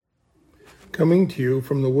Coming to you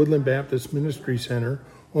from the Woodland Baptist Ministry Center,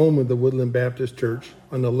 home of the Woodland Baptist Church,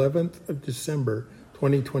 on the 11th of December,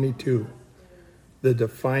 2022. The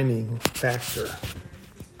defining factor.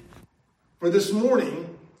 For this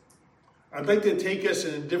morning, I'd like to take us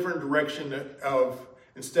in a different direction of,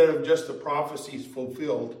 instead of just the prophecies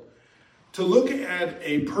fulfilled, to look at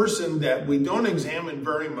a person that we don't examine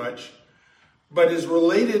very much, but is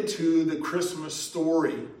related to the Christmas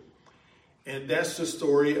story. And that's the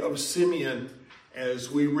story of Simeon, as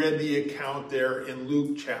we read the account there in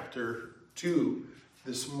Luke chapter 2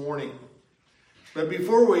 this morning. But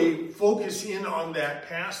before we focus in on that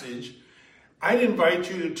passage, I'd invite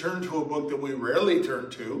you to turn to a book that we rarely turn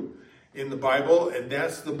to in the Bible, and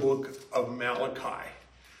that's the book of Malachi.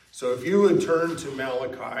 So if you would turn to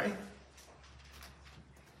Malachi,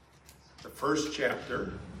 the first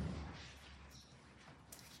chapter,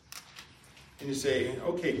 and you say,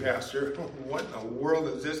 okay, Pastor, what in the world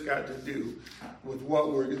has this got to do with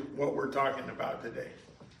what we're talking about today?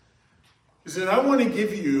 He said, I want to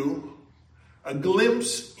give you a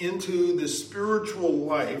glimpse into the spiritual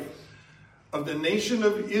life of the nation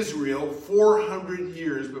of Israel 400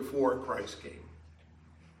 years before Christ came.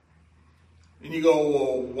 And you go,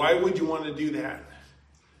 well, why would you want to do that?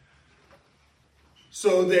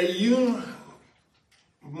 So that you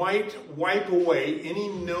might wipe away any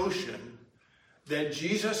notion that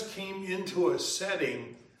Jesus came into a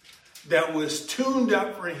setting that was tuned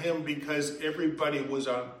up for him because everybody was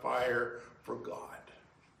on fire for God.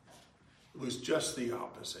 It was just the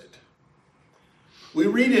opposite. We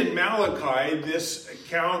read in Malachi this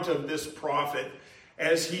account of this prophet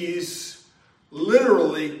as he's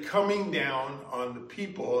literally coming down on the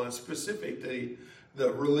people, and specifically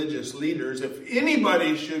the religious leaders. If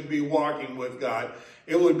anybody should be walking with God,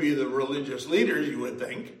 it would be the religious leaders, you would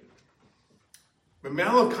think. But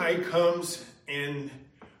Malachi comes and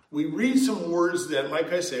we read some words that,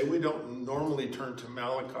 like I say, we don't normally turn to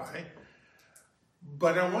Malachi.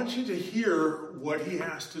 But I want you to hear what he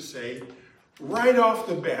has to say right off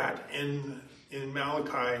the bat in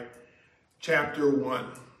Malachi chapter 1.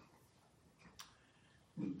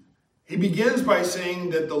 He begins by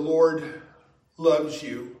saying that the Lord loves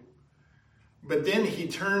you. But then he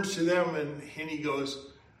turns to them and he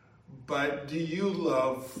goes, but do you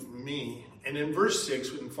love me? And in verse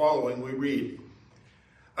 6 and following, we read,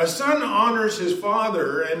 a son honors his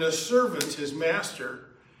father and a servant his master.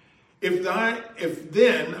 If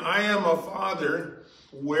then I am a father,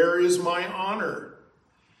 where is my honor?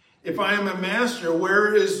 If I am a master,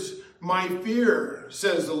 where is my fear?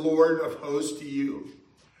 Says the Lord of hosts to you,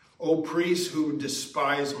 O priests who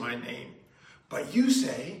despise my name. But you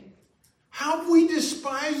say, how have we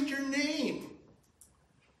despised your name?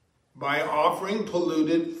 By offering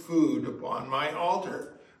polluted food upon my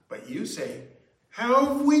altar. But you say, how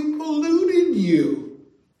have we polluted you?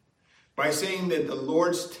 By saying that the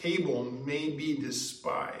Lord's table may be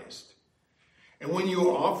despised. And when you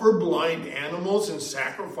offer blind animals in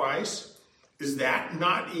sacrifice, is that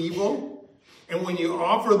not evil? And when you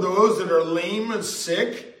offer those that are lame and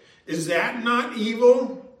sick, is that not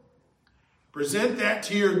evil? Present that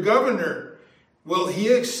to your governor. Will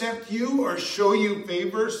he accept you or show you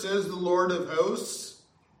favor, says the Lord of hosts?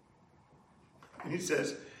 And he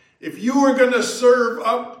says, if you were going to serve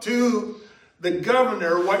up to the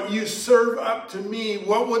governor what you serve up to me,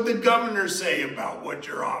 what would the governor say about what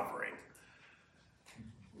you're offering?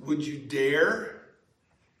 Would you dare?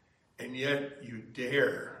 And yet you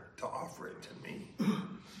dare to offer it to me.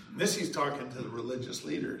 This he's talking to the religious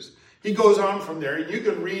leaders. He goes on from there. You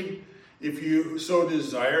can read, if you so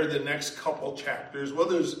desire, the next couple chapters. Well,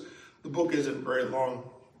 the book isn't very long.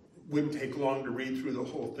 Wouldn't take long to read through the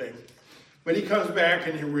whole thing. But he comes back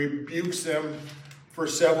and he rebukes them for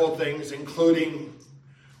several things, including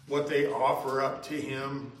what they offer up to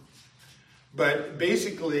him. But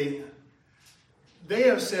basically, they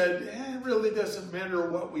have said, it really doesn't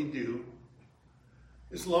matter what we do,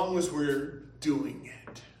 as long as we're doing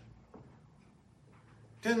it.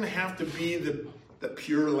 It doesn't have to be the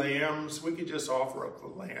pure lambs. We could just offer up the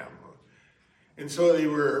lamb. And so they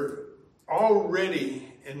were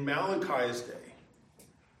already in Malachi's day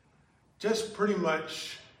just pretty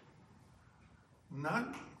much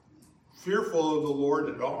not fearful of the Lord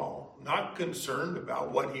at all, not concerned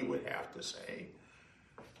about what he would have to say.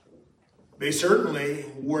 They certainly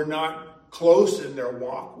were not close in their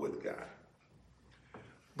walk with God.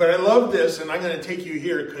 But I love this, and I'm going to take you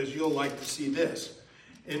here because you'll like to see this.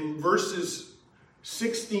 In verses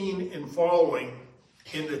 16 and following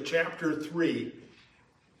into chapter 3,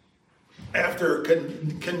 after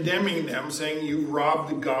condemning them, saying you've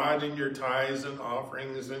robbed God in your tithes and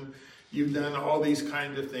offerings and you've done all these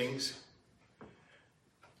kind of things,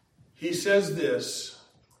 he says this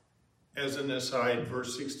as an aside,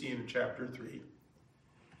 verse 16 of chapter 3.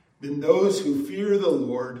 Then those who fear the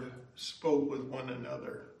Lord spoke with one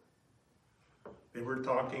another. They were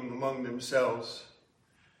talking among themselves,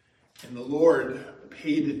 and the Lord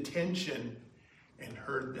paid attention and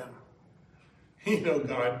heard them. You know,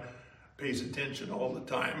 God pays attention all the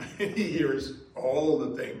time. He hears all of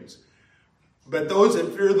the things. But those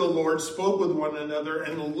that fear the Lord spoke with one another,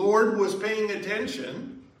 and the Lord was paying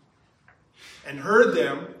attention and heard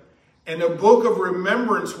them, and a book of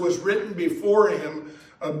remembrance was written before him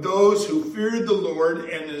of those who feared the Lord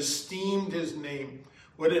and esteemed his name.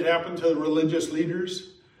 What had happened to the religious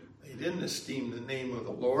leaders? They didn't esteem the name of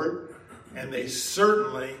the Lord, and they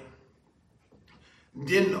certainly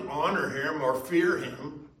didn't honor him or fear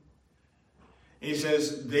him. He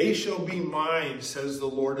says, they shall be mine, says the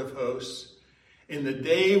Lord of hosts, in the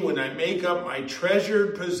day when I make up my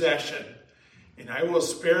treasured possession, and I will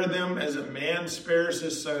spare them as a man spares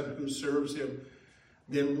his son who serves him.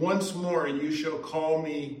 Then once more you shall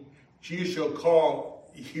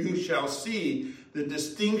see the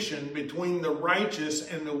distinction between the righteous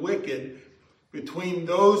and the wicked, between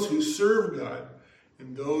those who serve God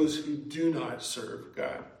and those who do not serve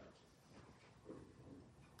God.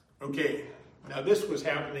 Okay, now this was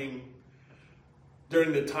happening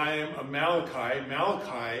during the time of Malachi.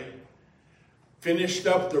 Malachi finished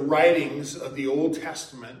up the writings of the Old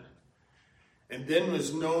Testament and then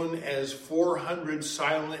was known as 400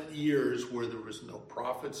 silent years where there was no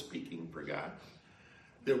prophet speaking for God.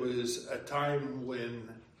 There was a time when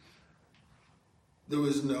there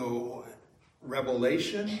was no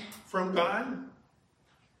revelation from God.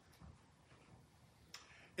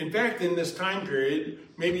 In fact, in this time period,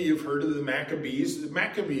 maybe you've heard of the Maccabees. The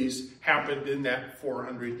Maccabees happened in that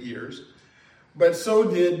 400 years. But so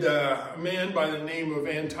did a man by the name of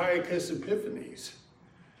Antiochus Epiphanes.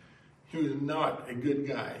 He was not a good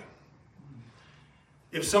guy.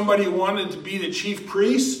 If somebody wanted to be the chief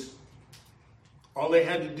priest, all they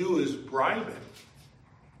had to do is bribe him.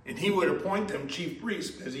 And he would appoint them chief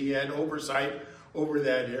priests because he had oversight over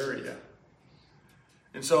that area.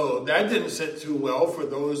 And so that didn't sit too well for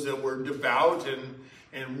those that were devout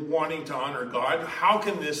and wanting to honor God. How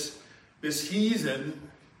can this heathen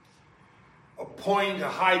appoint a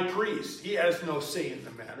high priest? He has no say in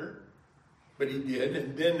the matter. But he did.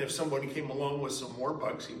 And then if somebody came along with some more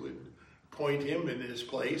bucks, he would appoint him in his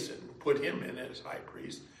place and put him in as high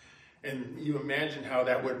priest. And you imagine how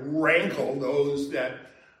that would rankle those that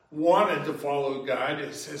wanted to follow God.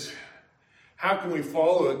 It says, how can we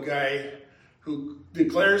follow a guy who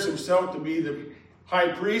declares himself to be the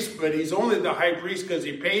high priest, but he's only the high priest because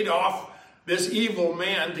he paid off this evil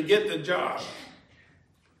man to get the job?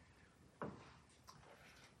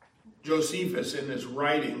 Josephus, in his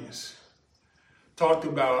writings, talked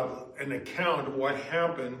about an account of what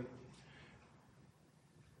happened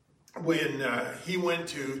when he went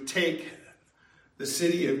to take the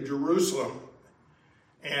city of Jerusalem.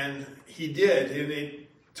 And he did, and it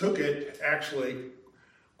took it actually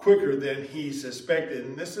quicker than he suspected.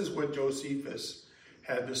 And this is what Josephus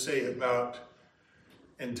had to say about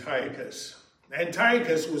Antiochus.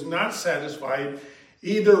 Antiochus was not satisfied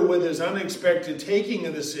either with his unexpected taking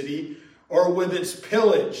of the city or with its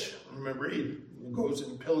pillage. Remember, he goes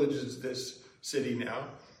and pillages this city now.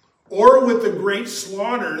 Or with the great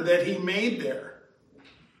slaughter that he made there.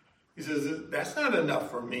 He says, that's not enough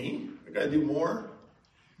for me. I got to do more.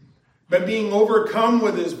 But being overcome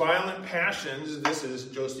with his violent passions, this is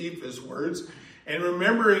Josephus' words, and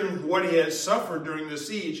remembering what he had suffered during the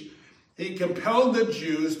siege, he compelled the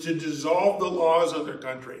Jews to dissolve the laws of their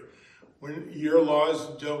country. When your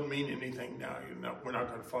laws don't mean anything now, we're not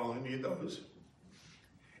going to follow any of those.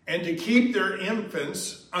 And to keep their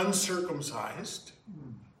infants uncircumcised,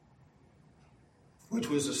 which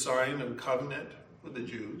was a sign of covenant with the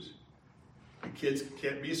Jews. The kids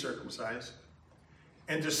can't be circumcised.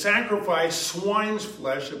 And to sacrifice swine's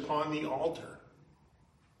flesh upon the altar,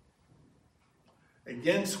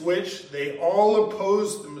 against which they all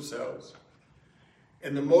opposed themselves.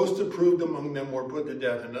 And the most approved among them were put to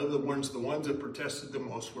death. In other words, the ones that protested the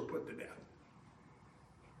most were put to death.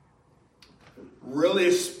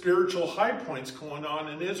 Really spiritual high points going on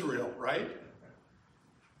in Israel, right?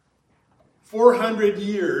 400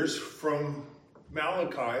 years from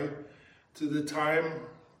Malachi to the time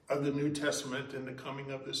of the New Testament and the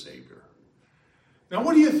coming of the Savior. Now,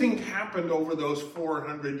 what do you think happened over those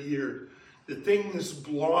 400 years? Did things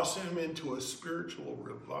blossom into a spiritual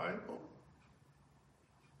revival?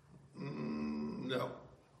 No.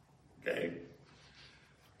 Okay?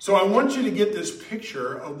 So I want you to get this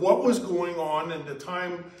picture of what was going on in the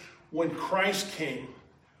time when Christ came.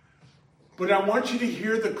 But I want you to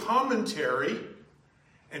hear the commentary,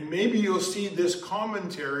 and maybe you'll see this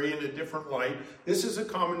commentary in a different light. This is a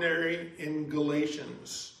commentary in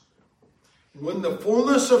Galatians. When the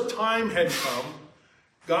fullness of time had come,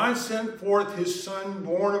 God sent forth his Son,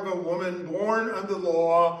 born of a woman, born under the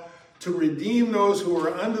law, to redeem those who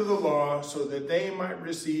were under the law, so that they might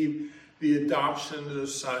receive the adoption of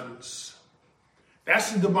sons.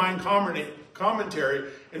 That's the divine commentary.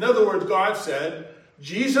 In other words, God said,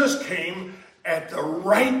 Jesus came at the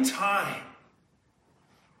right time.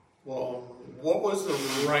 Well, what was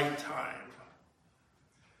the right time?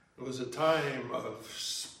 It was a time of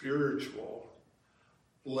spiritual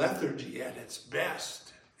lethargy at its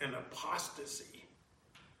best and apostasy,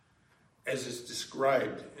 as is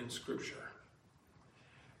described in Scripture.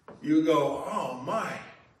 You go, oh my.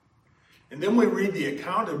 And then we read the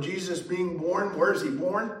account of Jesus being born. Where is he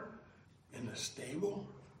born? In a stable.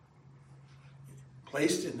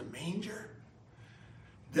 Placed in the manger.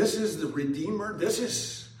 This is the Redeemer. This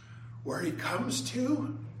is where he comes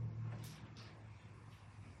to.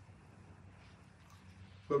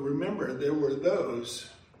 But remember, there were those,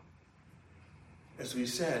 as we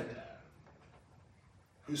said,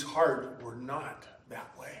 whose heart were not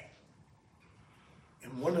that way.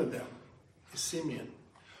 And one of them is Simeon.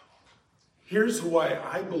 Here's why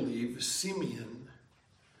I believe Simeon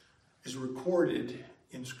is recorded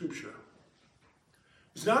in Scripture.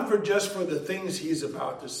 It's not just for the things he's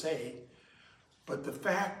about to say, but the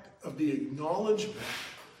fact of the acknowledgement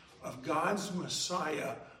of God's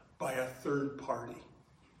Messiah by a third party.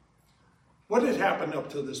 What had happened up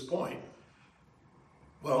to this point?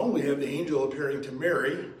 Well, we have the angel appearing to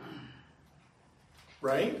Mary,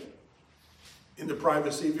 right? In the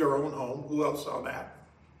privacy of your own home. Who else saw that?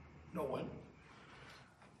 No one.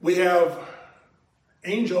 We have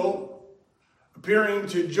angel appearing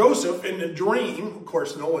to Joseph in a dream. Of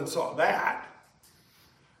course, no one saw that.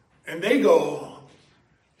 And they go,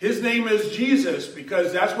 his name is Jesus,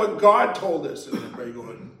 because that's what God told us. And everybody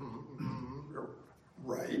going,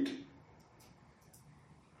 right.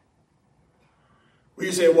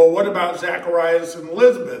 We say, well, what about Zacharias and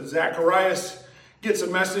Elizabeth? Zacharias gets a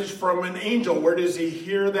message from an angel. Where does he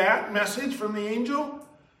hear that message from the angel?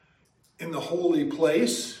 In the holy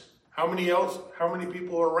place. How many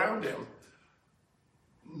people are around him?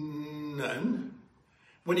 None.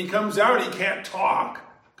 When he comes out, he can't talk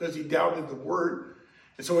because he doubted the word.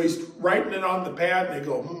 And so he's writing it on the pad, and they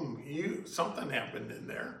go, something happened in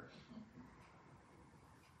there.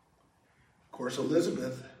 Of course,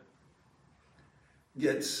 Elizabeth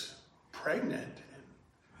gets pregnant.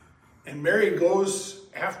 And Mary goes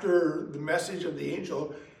after the message of the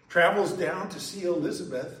angel, travels down to see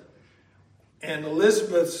Elizabeth. And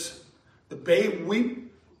the babe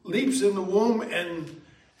leaps in the womb,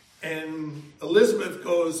 and Elizabeth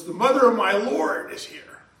goes, the mother of my Lord is here.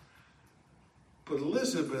 But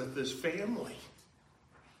Elizabeth is family.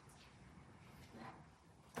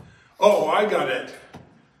 Oh, I got it.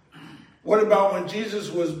 What about when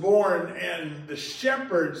Jesus was born and the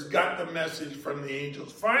shepherds got the message from the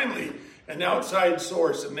angels? Finally, an outside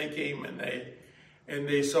source, and they came and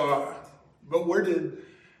they saw. But where did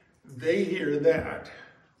they hear that?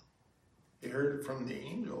 They heard it from the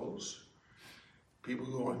angels. People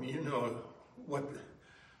going, what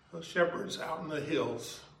those shepherds out in the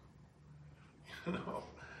hills.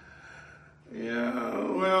 Yeah,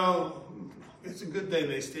 well, it's a good thing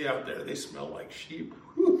they stay out there. They smell like sheep.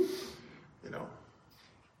 Whew.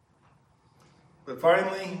 But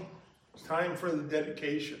finally, it's time for the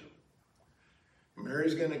dedication.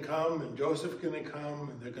 Mary's going to come and Joseph's going to come,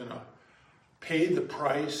 and they're going to pay the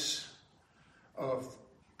price of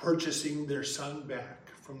purchasing their son back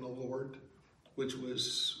from the Lord, which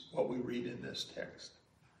was what we read in this text.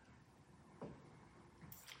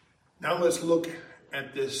 Now let's look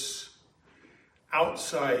at this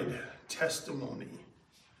outside testimony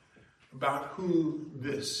about who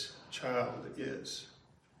this child is.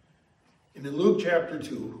 And in Luke chapter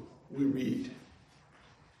 2, we read,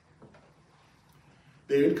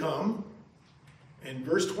 they had come, in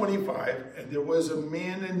verse 25, and there was a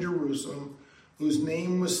man in Jerusalem whose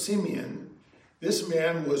name was Simeon. This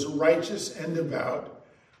man was righteous and devout,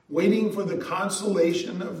 waiting for the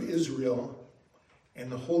consolation of Israel, and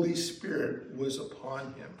the Holy Spirit was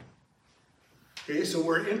upon him. Okay, so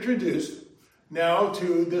we're introduced now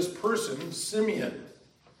to this person, Simeon.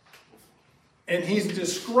 And he's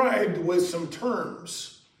described with some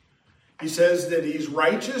terms. He says that he's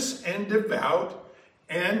righteous and devout,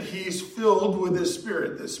 and he's filled with the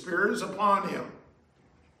Spirit. The Spirit is upon him.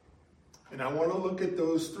 And I want to look at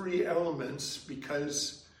those three elements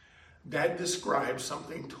because that describes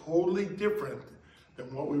something totally different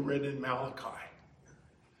than what we read in Malachi.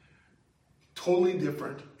 Totally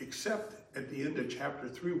different, except at the end of chapter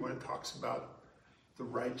 3 when it talks about the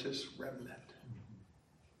righteous remnant.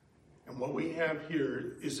 And what we have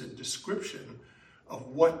here is a description of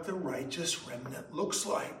what the righteous remnant looks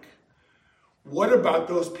like. What about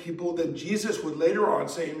those people that Jesus would later on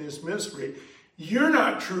say in his ministry, you're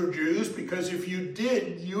not true Jews, because if you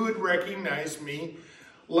did, you would recognize me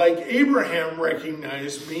like Abraham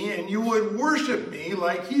recognized me, and you would worship me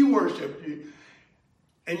like he worshiped you.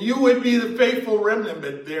 And you would be the faithful remnant,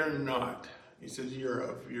 but they're not. He says, you're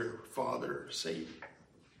of your father, Satan.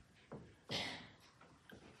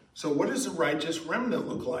 So what does the righteous remnant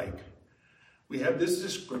look like? We have this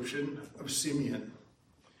description of Simeon.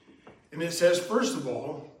 And it says, first of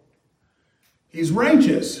all, he's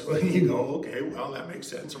righteous. Well, you go, okay, well, that makes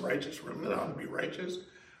sense. A righteous remnant ought to be righteous.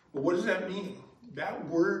 But what does that mean? That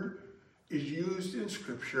word is used in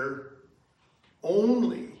Scripture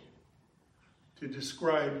only to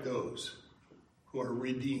describe those who are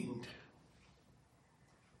redeemed.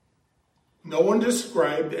 No one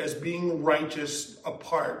described as being righteous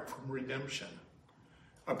apart from redemption.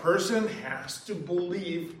 A person has to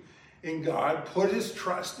believe in God, put his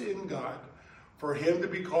trust in God, for him to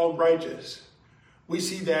be called righteous. We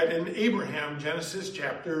see that in Abraham, Genesis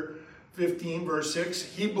chapter 15, verse 6.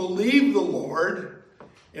 He believed the Lord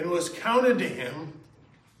and was counted to him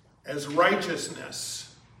as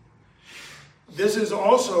righteousness. This is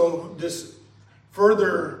also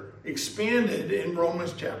further expanded in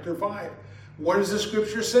Romans chapter 5. What does the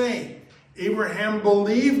scripture say? Abraham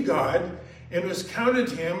believed God and was counted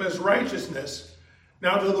to him as righteousness.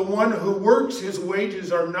 Now to the one who works, his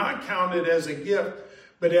wages are not counted as a gift,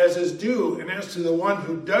 but as his due. And as to the one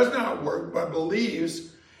who does not work, but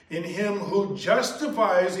believes in him who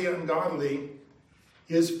justifies the ungodly,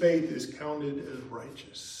 his faith is counted as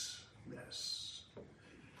righteousness.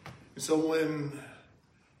 So when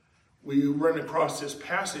we run across this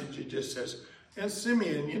passage, it just says, and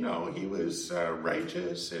Simeon, he was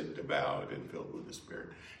righteous and devout and filled with the Spirit.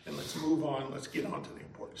 And let's move on. Let's get on to the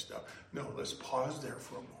important stuff. No, let's pause there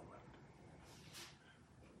for a moment.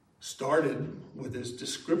 Started with this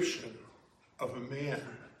description of a man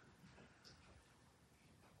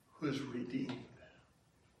who is redeemed,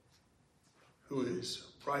 who is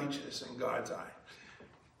righteous in God's eye.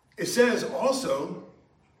 It says also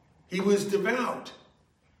he was devout.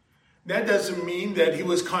 That doesn't mean that he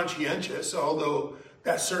was conscientious, although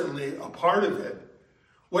that's certainly a part of it.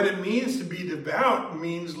 What it means to be devout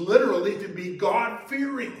means literally to be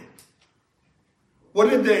God-fearing. What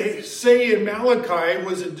did they say in Malachi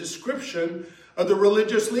was a description of the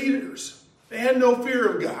religious leaders. They had no fear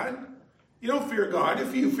of God. You don't fear God.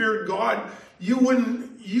 If you feared God, you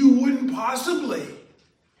wouldn't possibly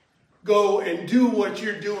go and do what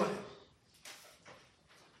you're doing.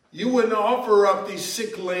 You wouldn't offer up these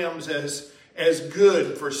sick lambs as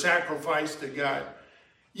good for sacrifice to God.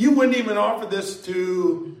 You wouldn't even offer this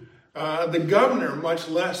to the governor, much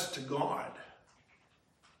less to God.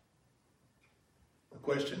 The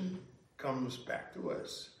question comes back to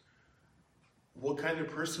us. What kind of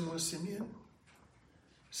person was Simeon?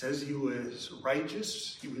 It says he was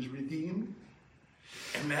righteous, he was redeemed,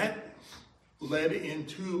 and that led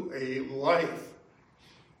into a life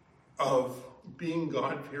of being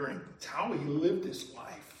God-fearing. It's how he lived his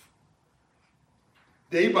life.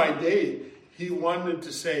 Day by day, he wanted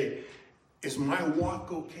to say, is my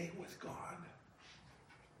walk okay with God?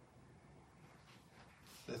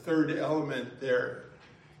 The third element there,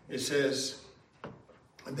 it says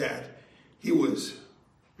that he was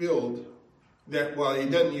filled, he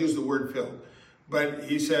doesn't use the word filled, but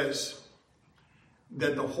he says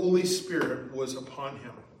that the Holy Spirit was upon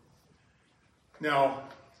him. Now,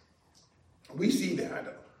 we see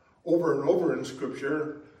that over and over in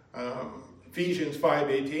Scripture. Ephesians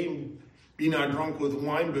 5:18, be not drunk with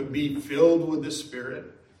wine, but be filled with the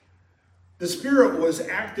Spirit. The Spirit was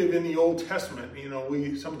active in the Old Testament.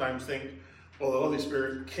 We sometimes think, well, the Holy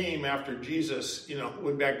Spirit came after Jesus,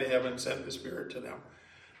 went back to heaven and sent the Spirit to them.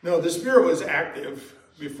 No, the Spirit was active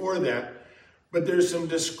before that. But there's some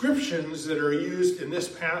descriptions that are used in this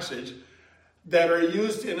passage that are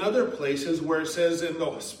used in other places where it says, and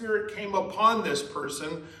the Spirit came upon this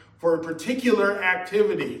person for a particular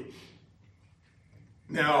activity.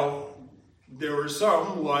 Now, there were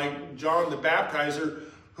some, like John the Baptizer,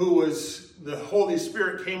 the Holy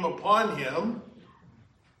Spirit came upon him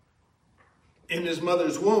in his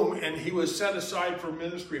mother's womb, and he was set aside for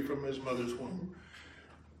ministry from his mother's womb.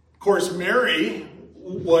 Of course, Mary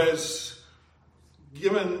was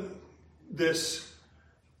given this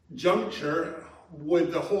juncture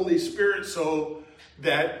with the Holy Spirit so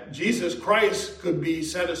that Jesus Christ could be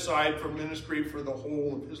set aside for ministry for the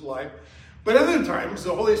whole of his life. But other times,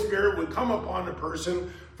 the Holy Spirit would come upon a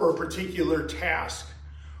person for a particular task.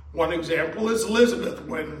 One example is Elizabeth,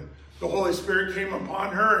 when the Holy Spirit came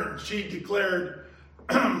upon her and she declared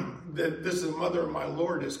that this is the mother of my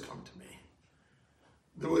Lord has come to me.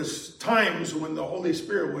 There was times when the Holy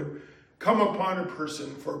Spirit would come upon a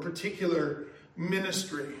person for a particular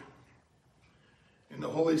ministry. And the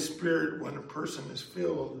Holy Spirit, when a person is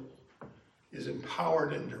filled, is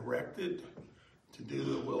empowered and directed to do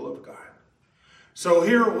the will of God. So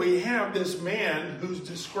here we have this man who's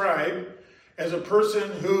described as a person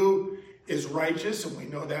who is righteous, and we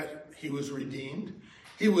know that he was redeemed.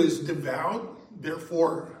 He was devout,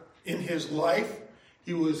 therefore in his life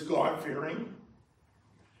he was God-fearing,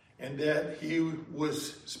 and that he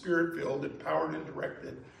was Spirit-filled, empowered and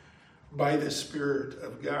directed by the Spirit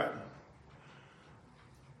of God.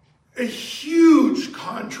 A huge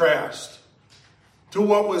contrast to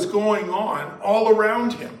what was going on all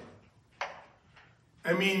around him.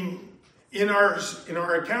 I mean, in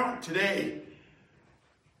our account today,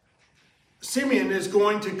 Simeon is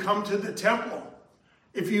going to come to the temple.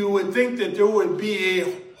 If you would think that there would be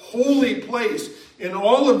a holy place in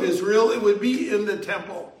all of Israel, it would be in the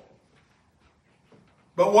temple.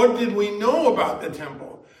 But what did we know about the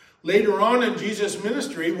temple? Later on in Jesus'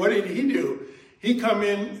 ministry, what did he do? He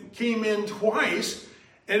came in twice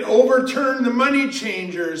and overturned the money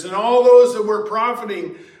changers and all those that were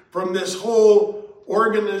profiting from this whole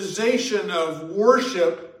organization of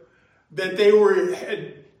worship that they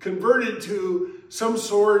had converted to some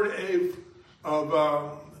sort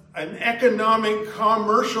of an economic,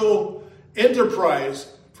 commercial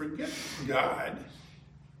enterprise. Forget God.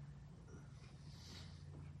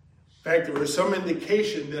 In fact, there was some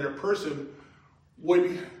indication that a person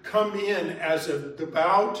would come in as a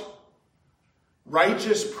devout,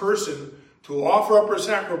 righteous person to offer up a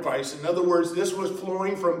sacrifice. In other words, this was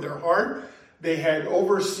flowing from their heart. They had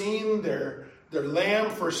overseen their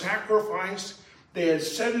lamb for sacrifice. They had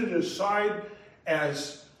set it aside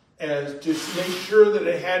as to make sure that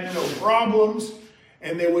it had no problems.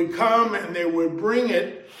 And they would come and they would bring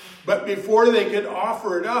it. But before they could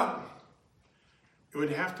offer it up, it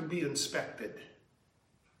would have to be inspected.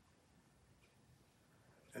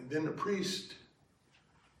 And then the priest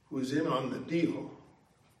who was in on the deal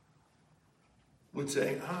would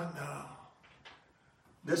say, no,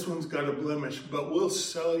 this one's got a blemish, but we'll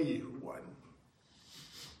sell you one.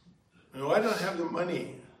 No, I don't have the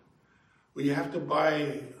money. Well, you have to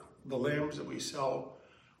buy the lambs that we sell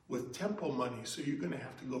with temple money, so you're going to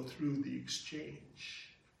have to go through the exchange.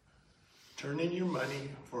 Turn in your money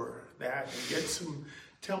for that and get some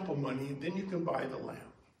temple money, and then you can buy the lamb.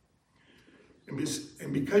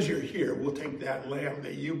 And because you're here, we'll take that lamb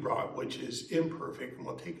that you brought, which is imperfect, and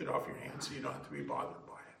we'll take it off your hands so you don't have to be bothered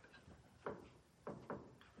by it.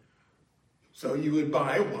 So you would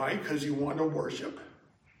buy, why? Because you want to worship.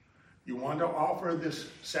 You want to offer this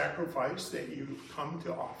sacrifice that you've come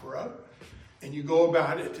to offer up. And you go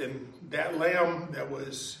about it, and that lamb that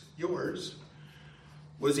was yours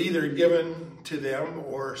was either given to them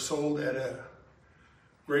or sold at a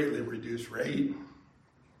greatly reduced rate.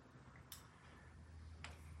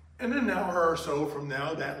 And an hour or so from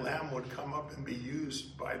now, that lamb would come up and be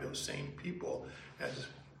used by those same people as,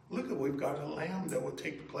 look, we've got a lamb that will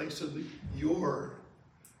take the place of your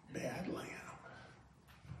bad lamb.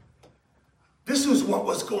 This was what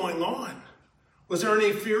was going on. Was there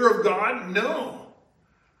any fear of God? No.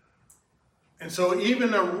 And so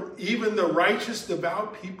even the righteous,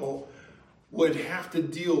 devout people would have to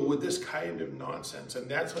deal with this kind of nonsense. And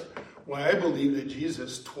that's why I believe that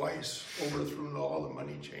Jesus twice overthrew all the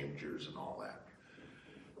money changers and all that.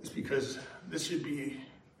 It's because this should be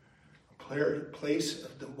a place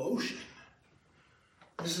of devotion.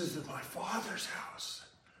 This is my Father's house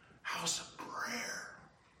of prayer.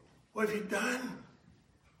 What have you done?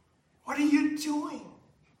 What are you doing?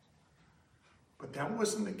 But that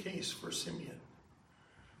wasn't the case for Simeon.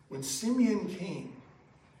 When Simeon came,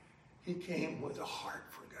 he came with a heart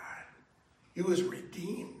for God. He was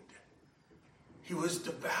redeemed. He was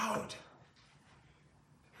devout.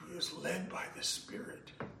 He was led by the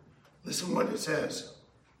Spirit. Listen what it says.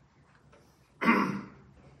 And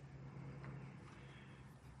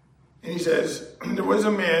he says, there was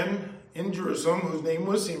a man in Jerusalem whose name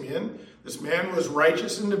was Simeon. This man was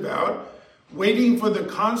righteous and devout, waiting for the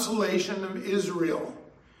consolation of Israel.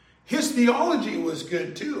 His theology was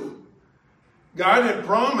good too. God had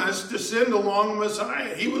promised to send along a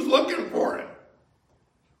Messiah. He was looking for it.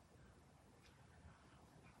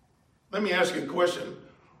 Let me ask you a question.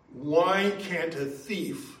 Why can't a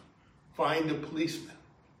thief find a policeman?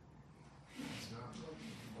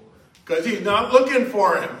 because he's not looking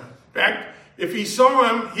for him. In fact, if he saw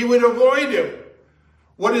him, he would avoid him.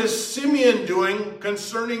 What is Simeon doing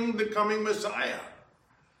concerning the coming Messiah?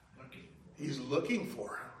 He's looking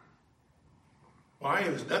for him. Why?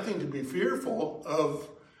 There's nothing to be fearful of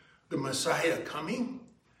the Messiah coming,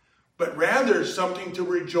 but rather something to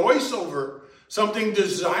rejoice over, something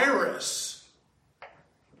desirous.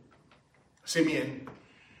 Simeon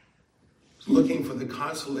is looking for the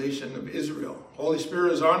consolation of Israel. Holy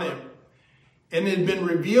Spirit is on him. And it had been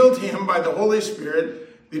revealed to him by the Holy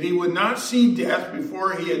Spirit that he would not see death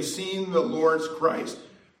before he had seen the Lord's Christ.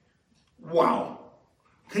 Wow.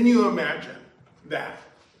 Can you imagine that?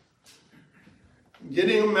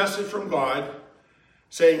 Getting a message from God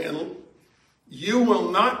saying, you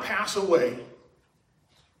will not pass away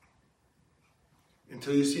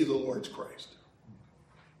until you see the Lord's Christ.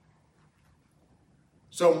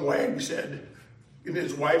 Some wag said, and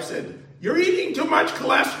his wife said, you're eating too much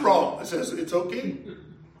cholesterol. I says, it's okay.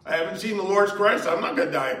 I haven't seen the Lord's Christ. I'm not going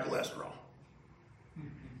to die of cholesterol.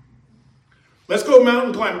 Let's go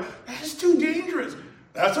mountain climbing. That's too dangerous.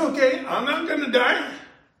 That's okay. I'm not going to die.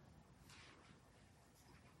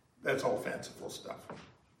 That's all fanciful stuff.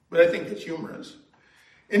 But I think it's humorous.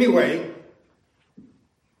 Anyway,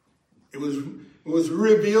 it was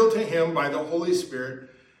revealed to him by the Holy Spirit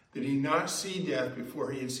that he not see death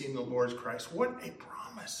before he had seen the Lord's Christ. What a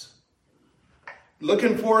promise.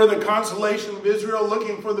 Looking for the consolation of Israel,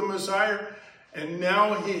 looking for the Messiah. And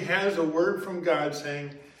now he has a word from God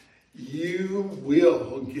saying, you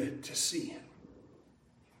will get to see him.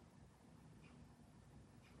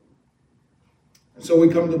 And so we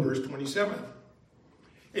come to verse 27.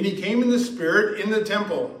 And he came in the Spirit in the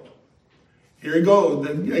temple. Here we go.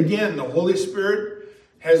 Again, the Holy Spirit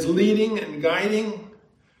has leading and guiding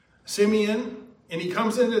Simeon. And he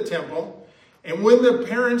comes into the temple. And when the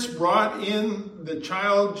parents brought in the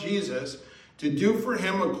child Jesus to do for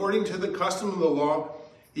him according to the custom of the law,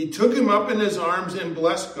 he took him up in his arms and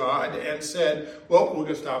blessed God and said, well, we're going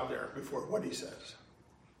to stop there before what he says.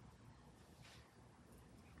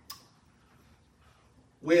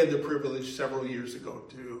 We had the privilege several years ago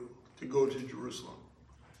to go to Jerusalem.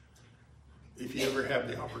 If you ever have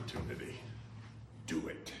the opportunity, do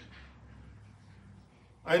it.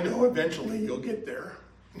 I know eventually you'll get there.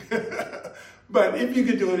 But if you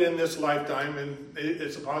could do it in this lifetime, and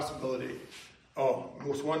it's a possibility, oh,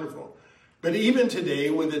 most wonderful. But even today,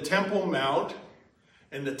 with the Temple Mount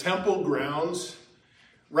and the temple grounds,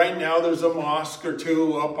 right now there's a mosque or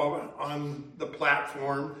two up on the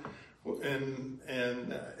platform, and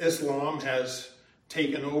Islam has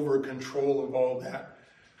taken over control of all that.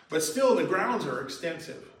 But still, the grounds are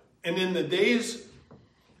extensive. And in the days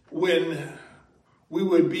when we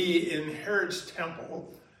would be in Herod's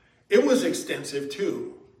temple, it was extensive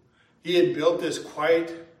too. He had built this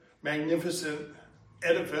quite magnificent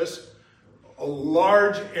edifice, a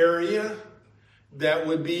large area that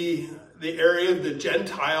would be the area of the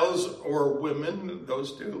Gentiles or women,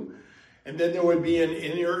 those two. And then there would be an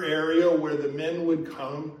inner area where the men would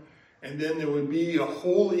come. And then there would be a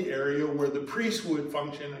holy area where the priests would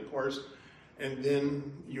function, of course. And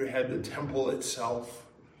then you had the temple itself,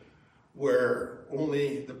 where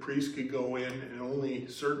only the priests could go in and only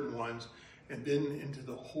certain ones. And then into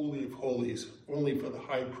the Holy of Holies, only for the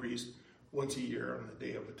high priest once a year on the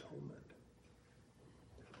Day of Atonement.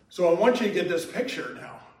 So I want you to get this picture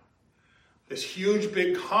now. This huge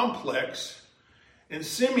big complex, and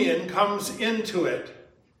Simeon comes into it.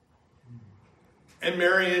 And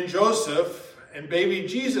Mary and Joseph and baby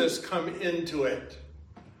Jesus come into it.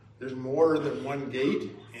 There's more than one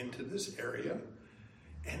gate into this area,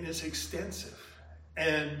 and it's extensive.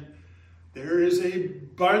 And there is a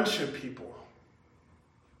bunch of people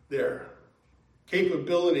there,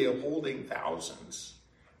 capability of holding thousands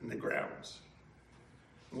in the grounds.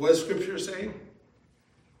 What does Scripture say?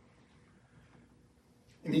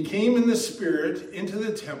 And he came in the Spirit into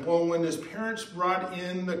the temple, and when his parents brought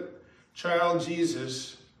in the child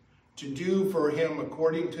Jesus to do for him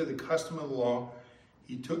according to the custom of the law,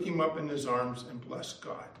 he took him up in his arms and blessed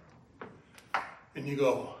God. And you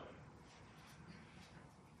go,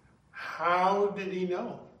 how did he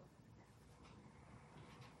know?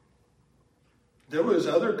 There was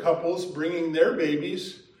other couples bringing their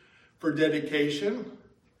babies for dedication.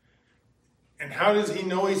 And how does he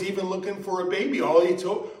know he's even looking for a baby? All he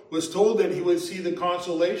was told that he would see the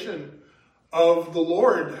consolation of the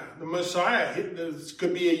Lord, the Messiah. This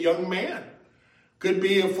could be a young man, could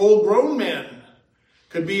be a full-grown man,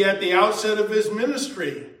 could be at the outset of his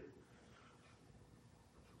ministry.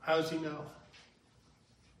 How does he know?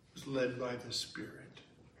 He was led by the Spirit.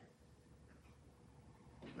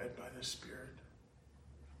 Led by the Spirit.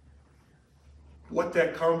 what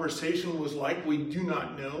that conversation was like, we do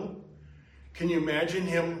not know. Can you imagine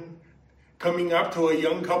him coming up to a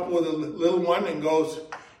young couple with a little one and goes,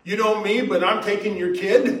 "You know me, but I'm taking your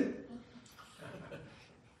kid"?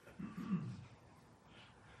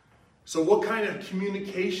 So what kind of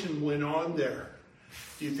communication went on there?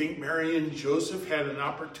 Do you think Mary and Joseph had an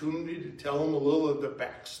opportunity to tell him a little of the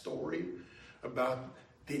backstory about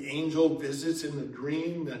the angel visits in the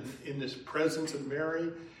dream and in this presence of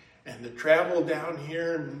Mary and the travel down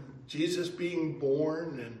here and Jesus being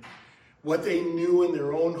born and what they knew in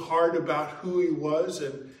their own heart about who he was?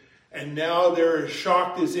 And now they're as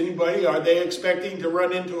shocked as anybody. Are they expecting to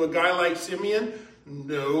run into a guy like Simeon?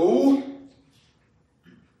 No.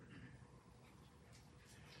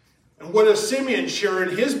 And what does Simeon share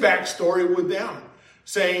in his backstory with them?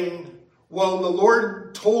 Saying, well, the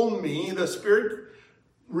Lord told me, the Spirit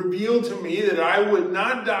revealed to me that I would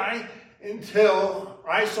not die until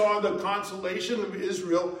I saw the consolation of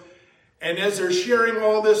Israel. And as they're sharing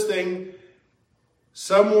all this thing,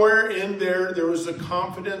 somewhere in there was the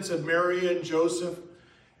confidence of Mary and Joseph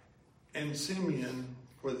and Simeon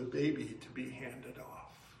for the baby to be handed off.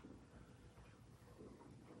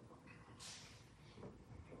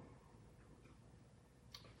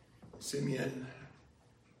 Simeon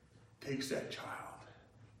takes that child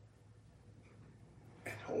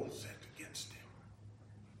and holds it against him.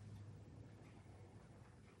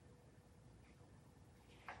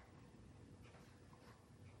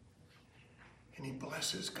 And he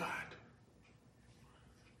blesses God.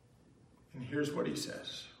 And here's what he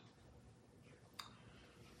says.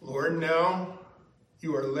 Lord, now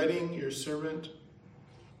you are letting your servant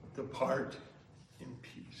depart in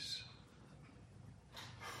peace.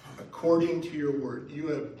 According to your word, you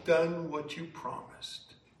have done what you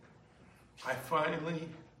promised. I finally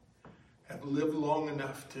have lived long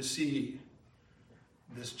enough to see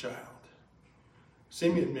this child.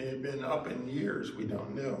 Simeon may have been up in years, we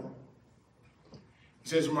don't know. He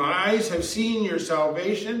says, my eyes have seen your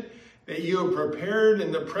salvation, that you have prepared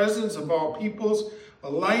in the presence of all peoples a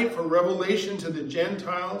light for revelation to the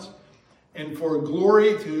Gentiles and for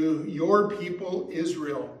glory to your people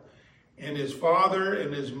Israel. And his father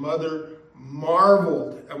and his mother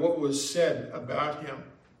marveled at what was said about him.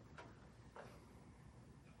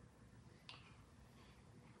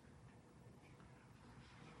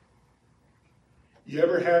 You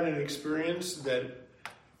ever had an experience that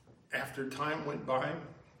after time went by,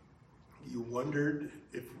 you wondered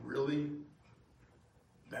if really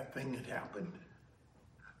that thing had happened?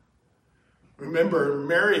 Remember,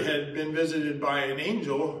 Mary had been visited by an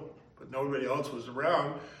angel, but nobody else was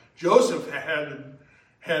around. Joseph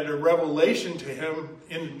had a revelation to him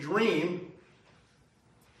in a dream.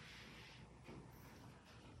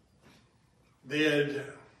 They had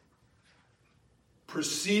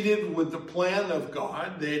proceeded with the plan of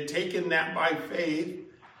God. They had taken that by faith.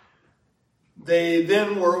 They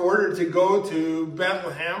then were ordered to go to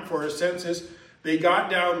Bethlehem for a census. They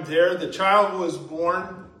got down there. The child was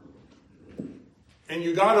born. And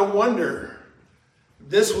you got to wonder,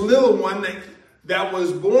 this little one that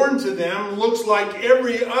was born to them looks like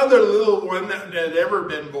every other little one that had ever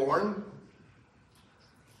been born.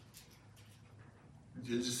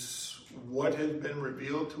 Is what has been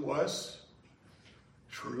revealed to us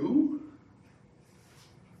true?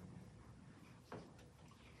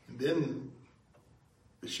 And then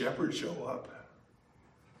the shepherds show up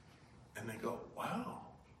and they go, wow.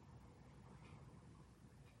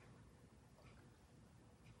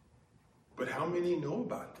 But how many know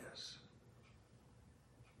about this?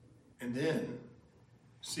 And then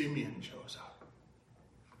Simeon shows up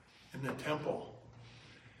in the temple,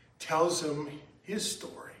 tells him his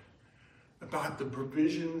story about the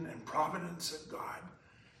provision and providence of God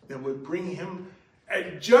that would bring him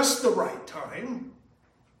at just the right time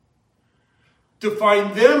to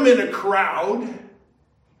find them in a crowd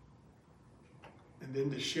and then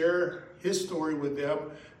to share his story with them,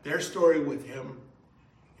 their story with him.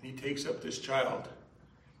 And he takes up this child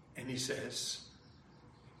and he says,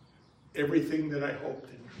 everything that I hoped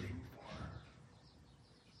and dreamed for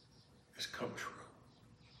has come true.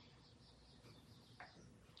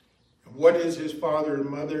 And what does his father and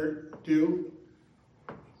mother do?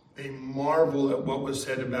 They marvel at what was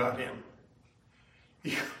said about him.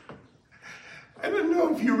 I don't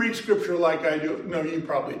know if you read scripture like I do. No, you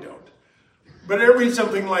probably don't. But I read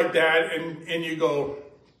something like that and you go,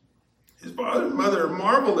 his father and mother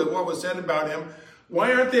marveled at what was said about him.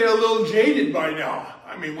 Why aren't they a little jaded by now?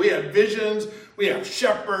 I mean, we have visions, we have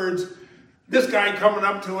shepherds, this guy coming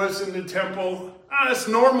up to us in the temple. It's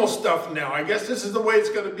normal stuff now. I guess this is the way it's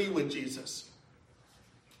going to be with Jesus.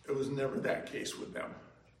 It was never that case with them.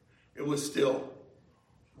 It was still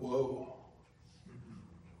Whoa.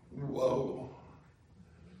 Whoa.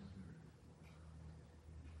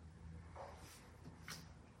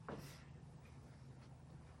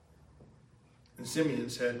 And Simeon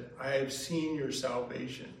said, I have seen your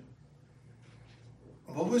salvation.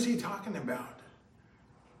 What was he talking about?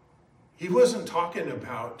 He wasn't talking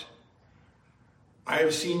about, I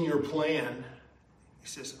have seen your plan. He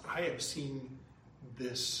says, I have seen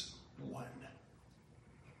this one.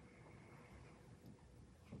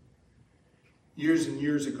 Years and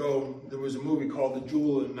years ago, there was a movie called The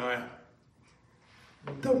Jewel in the Nile.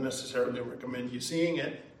 Don't necessarily recommend you seeing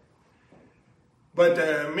it. But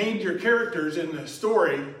the major characters in the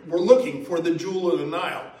story were looking for the Jewel of the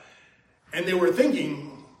Nile. And they were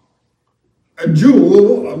thinking, a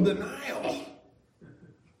jewel of the Nile.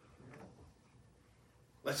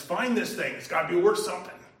 Let's find this thing. It's got to be worth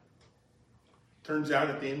something. Turns out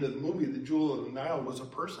at the end of the movie, the Jewel of the Nile was a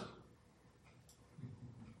person.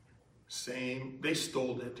 They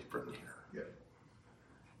stole it from here.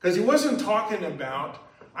 Because he wasn't talking about,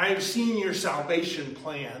 I have seen your salvation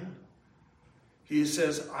plan. He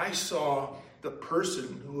says, I saw the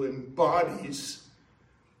person who embodies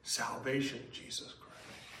salvation, Jesus Christ.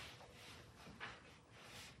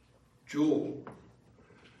 Jewel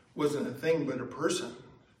wasn't a thing but a person.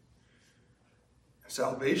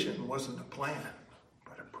 Salvation wasn't a plan,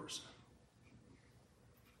 but a person.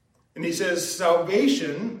 And he says,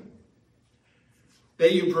 salvation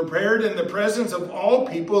that you prepared in the presence of all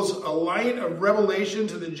peoples, a light of revelation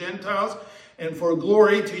to the Gentiles, and for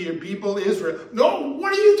glory to your people Israel. No,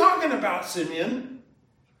 what are you talking about, Simeon?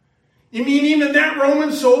 You mean even that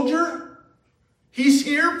Roman soldier? He's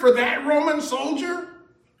here for that Roman soldier?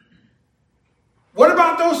 What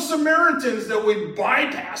about those Samaritans that we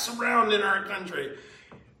bypass around in our country?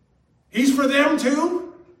 He's for them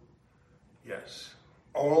too? Yes.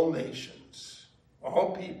 All nations,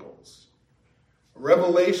 all peoples.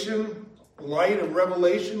 Revelation, light of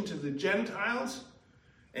revelation to the Gentiles,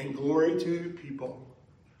 and glory to your people,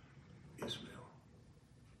 Israel.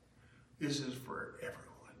 This is for everyone.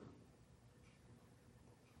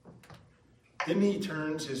 Then he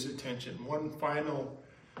turns his attention, one final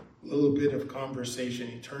little bit of conversation.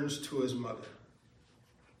 He turns to his mother.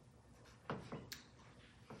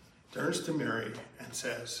 Turns to Mary and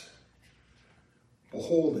says,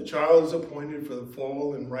 behold, the child is appointed for the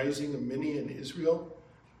fall and rising of many in Israel.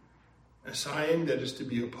 A sign that is to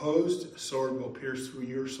be opposed, a sword will pierce through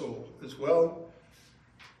your soul as well,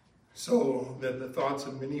 so that the thoughts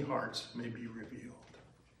of many hearts may be revealed.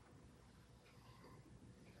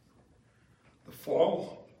 The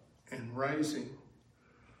fall and rising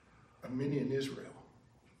of many in Israel.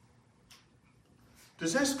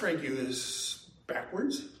 Does that strike you as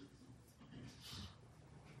backwards?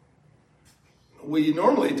 We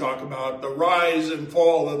normally talk about the rise and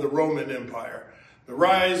fall of the Roman Empire. The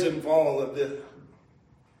rise and fall of the...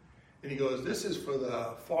 And he goes, this is for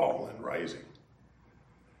the fall and rising.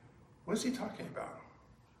 What is he talking about?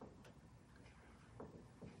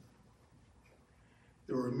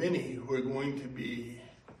 There were many who are going to be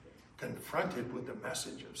confronted with the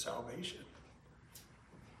message of salvation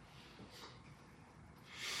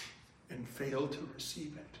and fail to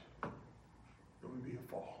receive it. There would be a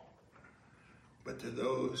fall. But to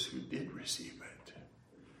those who did receive it,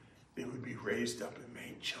 they would be raised up and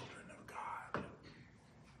made children of God.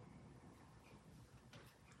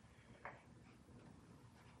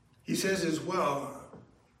 He says as well,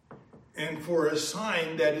 and for a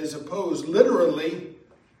sign that is opposed, literally,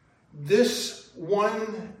 this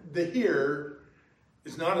one, the here,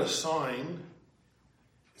 is not a sign,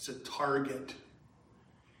 it's a target.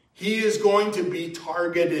 He is going to be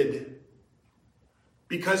targeted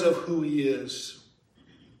because of who he is.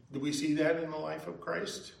 Do we see that in the life of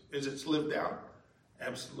Christ as it's lived out?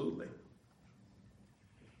 Absolutely.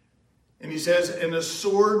 And he says, and a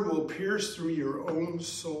sword will pierce through your own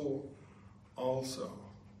soul also.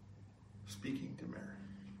 Speaking to Mary.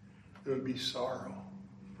 There would be sorrow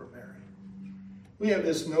for Mary. We have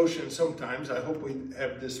this notion sometimes, I hope we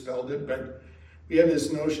have dispelled it, but we have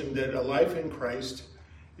this notion that a life in Christ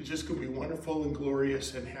is just going to be wonderful and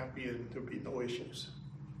glorious and happy and there'll be no issues.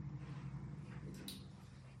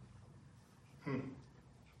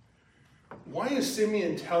 Why is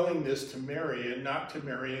Simeon telling this to Mary and not to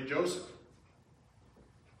Mary and Joseph?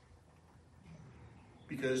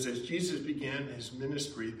 Because as Jesus began his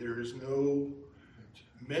ministry, there is no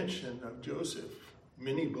mention of Joseph.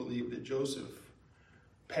 Many believe that Joseph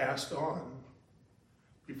passed on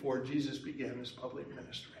before Jesus began his public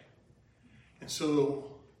ministry. And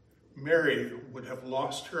so Mary would have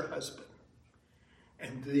lost her husband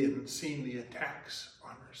and then seen the attacks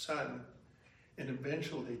on her son and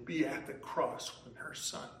eventually be at the cross when her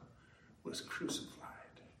son was crucified.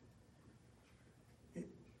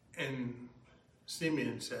 And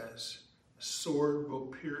Simeon says, a sword will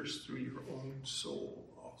pierce through your own soul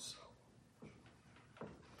also.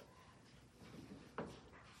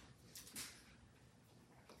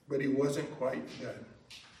 But he wasn't quite done.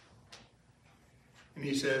 And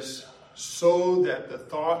he says, so that the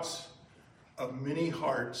thoughts of many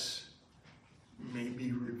hearts may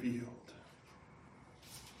be revealed.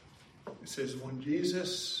 It says, when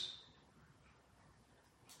Jesus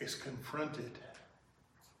is confronted,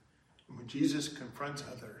 when Jesus confronts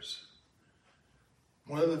others,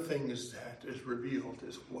 one of the things that is revealed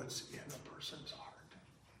is what's in a person's heart.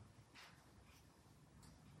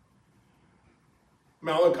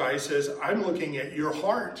 Malachi says, I'm looking at your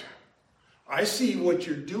heart. I see what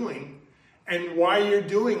you're doing, and why you're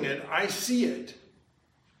doing it, I see it.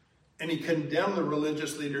 And he condemned the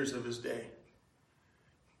religious leaders of his day.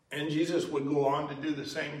 And Jesus would go on to do the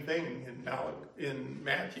same thing in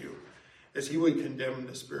Matthew, as he would condemn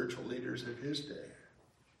the spiritual leaders of his day.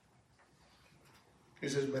 He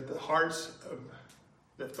says, but the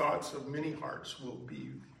thoughts of many hearts will be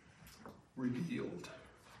revealed.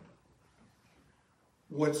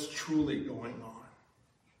 What's truly going on.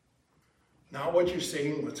 Not what you're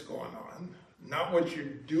saying what's going on. Not what you're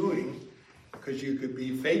doing, because you could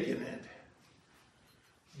be faking it.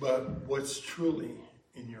 But what's truly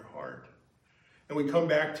in your heart. And we come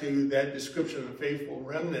back to that description of the faithful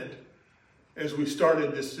remnant as we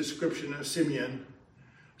started this description of Simeon.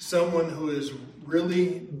 Someone who is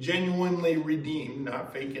really genuinely redeemed,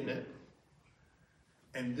 not faking it.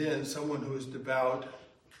 And then someone who is devout,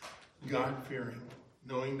 God-fearing,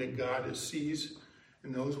 knowing that God sees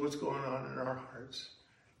and knows what's going on in our hearts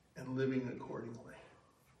and living accordingly.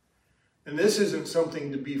 And this isn't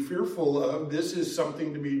something to be fearful of. This is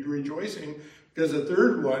something to be rejoicing, because the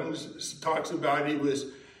third one talks about he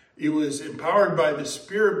was empowered by the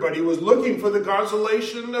Spirit, but he was looking for the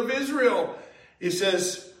consolation of Israel. He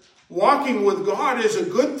says, walking with God is a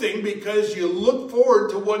good thing because you look forward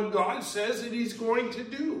to what God says that he's going to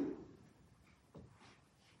do.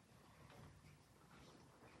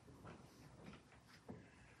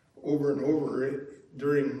 Over and over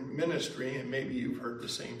during ministry, and maybe you've heard the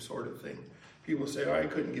same sort of thing, people say, I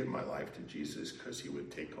couldn't give my life to Jesus because he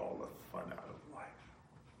would take all the fun out of life.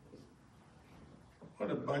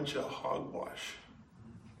 What a bunch of hogwash.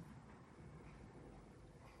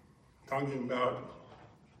 Talking about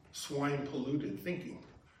swine polluted thinking.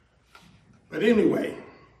 But anyway,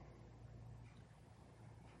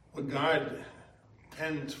 what God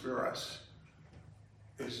intends for us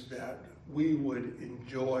is that we would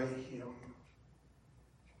enjoy him.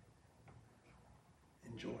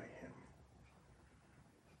 Enjoy him.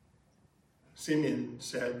 Simeon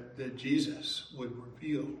said that Jesus would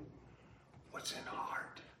reveal what's in our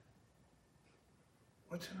heart.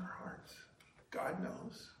 What's in our hearts? God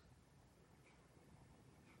knows.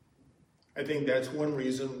 I think that's one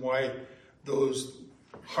reason why those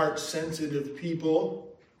heart-sensitive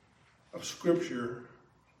people of Scripture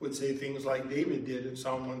would say things like David did in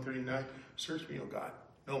Psalm 139, search me, O God,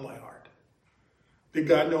 know my heart. Did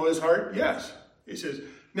God know his heart? Yes. He says,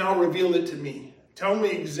 now reveal it to me. Tell me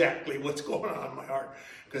exactly what's going on in my heart,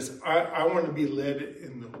 because I want to be led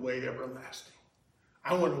in the way everlasting.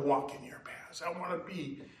 I want to walk in your paths. I want to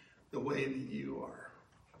be the way that you are.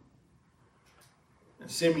 And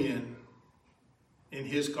Simeon, in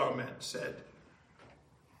his comment, said,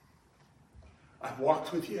 I've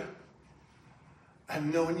walked with you. I've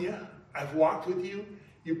known you. I've walked with you.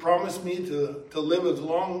 You promised me to live as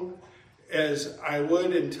long as I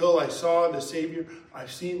would until I saw the Savior.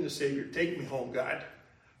 I've seen the Savior. Take me home, God.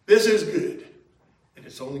 This is good. And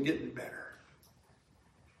it's only getting better.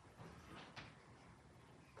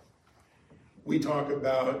 We talk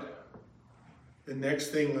about the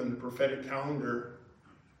next thing on the prophetic calendar,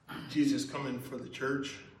 Jesus coming for the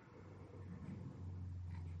church.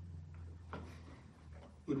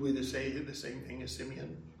 Would we say the same thing as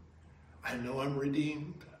Simeon? I know I'm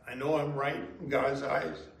redeemed. I know I'm right in God's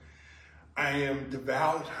eyes. I am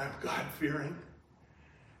devout. I'm God-fearing.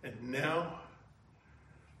 And now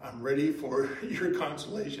I'm ready for your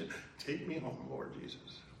consolation. Take me home, Lord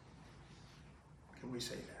Jesus. Can we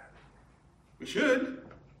say that? We should.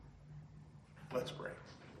 Let's pray.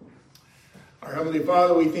 Our Heavenly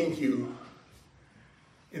Father, we thank you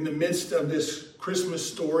in the midst of this Christmas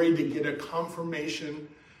story to get a confirmation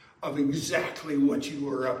of exactly what you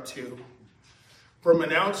were up to. From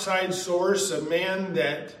an outside source, a man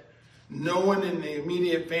that no one in the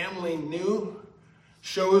immediate family knew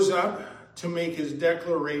shows up to make his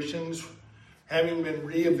declarations, having been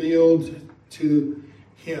revealed to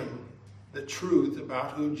him the truth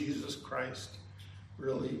about who Jesus Christ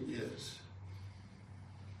really is.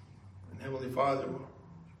 And Heavenly Father,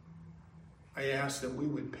 I ask that we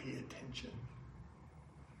would pay attention,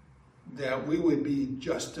 that we would be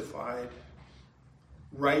justified,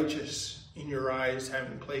 righteous in your eyes,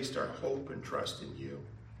 having placed our hope and trust in you,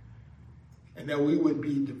 and that we would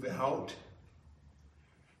be devout,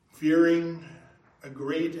 fearing a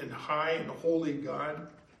great and high and holy God,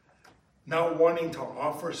 not wanting to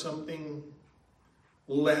offer something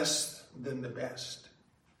less than the best,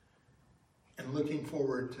 and looking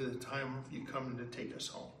forward to the time of you coming to take us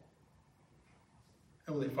home.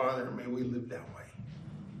 Heavenly Father, may we live that way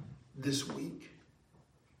this week.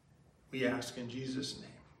 We ask in Jesus'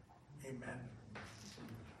 name. Amen.